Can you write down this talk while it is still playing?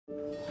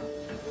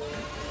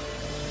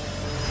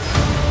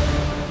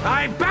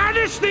I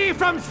banish thee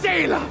from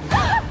Salem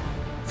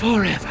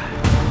forever.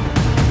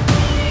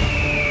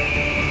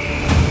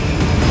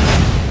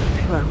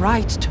 They were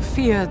right to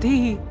fear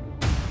thee.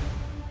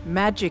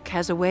 Magic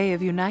has a way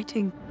of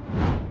uniting.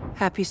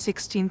 Happy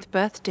 16th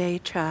birthday,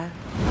 child.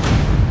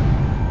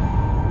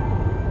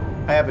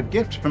 I have a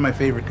gift for my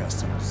favorite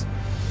customers.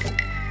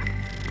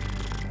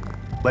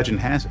 Legend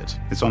has it,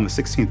 it's on the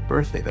 16th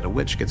birthday that a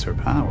witch gets her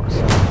powers.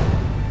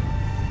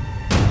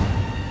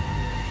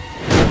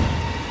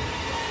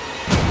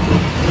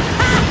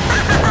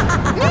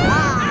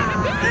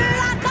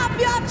 Lock up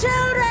your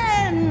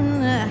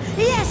children!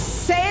 Yes,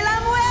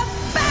 Salem, we're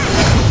back!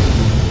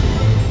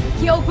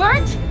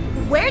 Gilbert,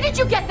 where did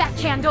you get that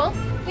candle?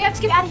 We have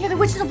to get out of here. The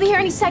witches will be here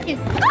any second.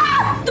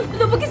 Ah!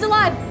 The book is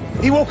alive.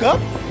 He woke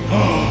up?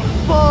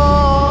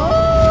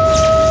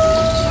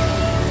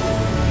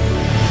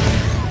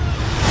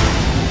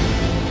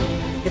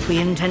 If we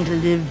intend to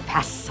live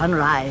past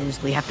sunrise,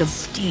 we have to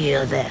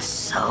steal their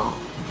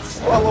souls.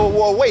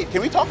 Whoa, wait,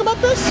 can we talk about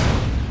this?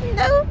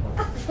 No.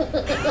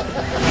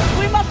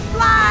 We must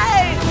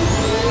fly!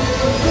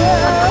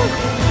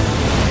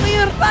 We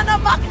run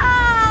amok!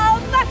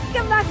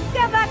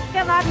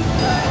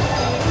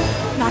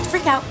 Not to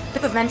freak out,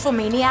 but the vengeful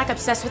maniac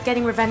obsessed with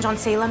getting revenge on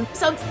Salem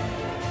sounds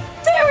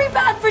very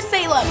bad for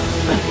Salem.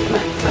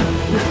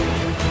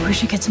 We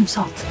should get some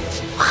salt.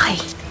 Why?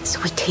 So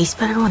we taste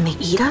better when they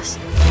eat us?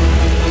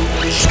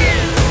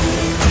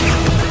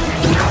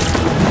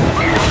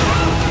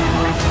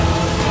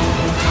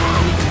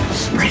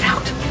 Spread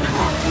out.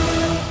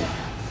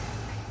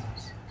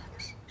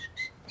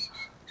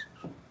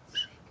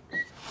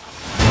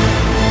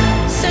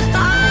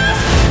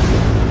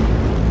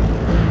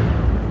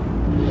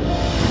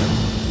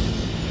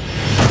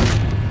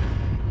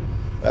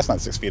 That's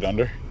not 6 feet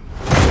under.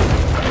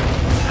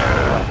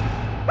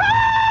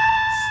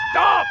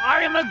 Stop!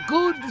 I am a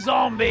good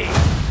zombie!